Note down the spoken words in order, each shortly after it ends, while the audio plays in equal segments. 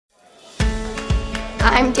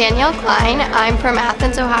I'm Danielle Klein. I'm from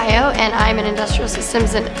Athens, Ohio, and I'm an industrial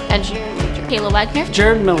systems and engineering major. Kayla Wagner.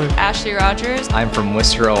 Jared Miller. Ashley Rogers. I'm from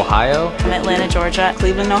Worcester, Ohio. I'm Atlanta, Georgia.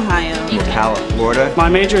 Cleveland, Ohio. Ocala, Florida. My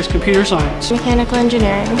major is computer science. Mechanical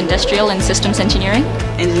engineering. Industrial and systems engineering.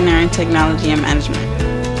 Engineering, technology, and management.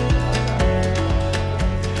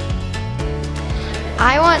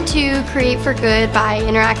 I want to create for good by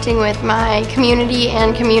interacting with my community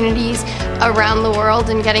and communities around the world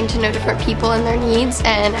and getting to know different people and their needs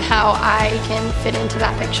and how I can fit into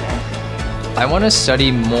that picture. I want to study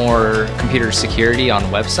more computer security on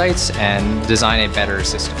websites and design a better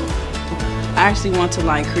system. I actually want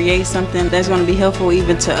to create something that's going to be helpful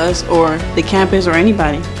even to us or the campus or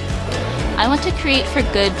anybody. I want to create for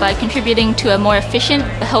good by contributing to a more efficient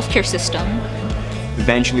healthcare system.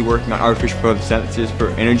 Eventually working on artificial photosynthesis for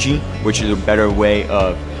energy, which is a better way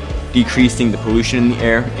of decreasing the pollution in the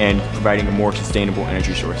air and providing a more sustainable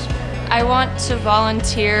energy source. I want to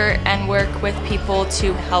volunteer and work with people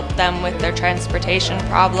to help them with their transportation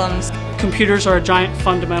problems. Computers are a giant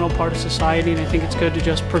fundamental part of society, and I think it's good to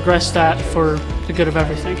just progress that for the good of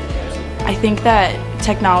everything. I think that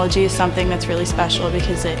technology is something that's really special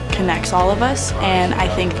because it connects all of us, and I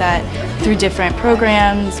think that through different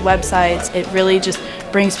programs, websites, it really just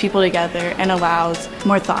brings people together and allows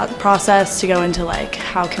more thought process to go into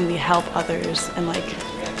how can we help others and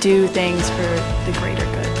do things for the greater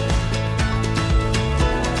good.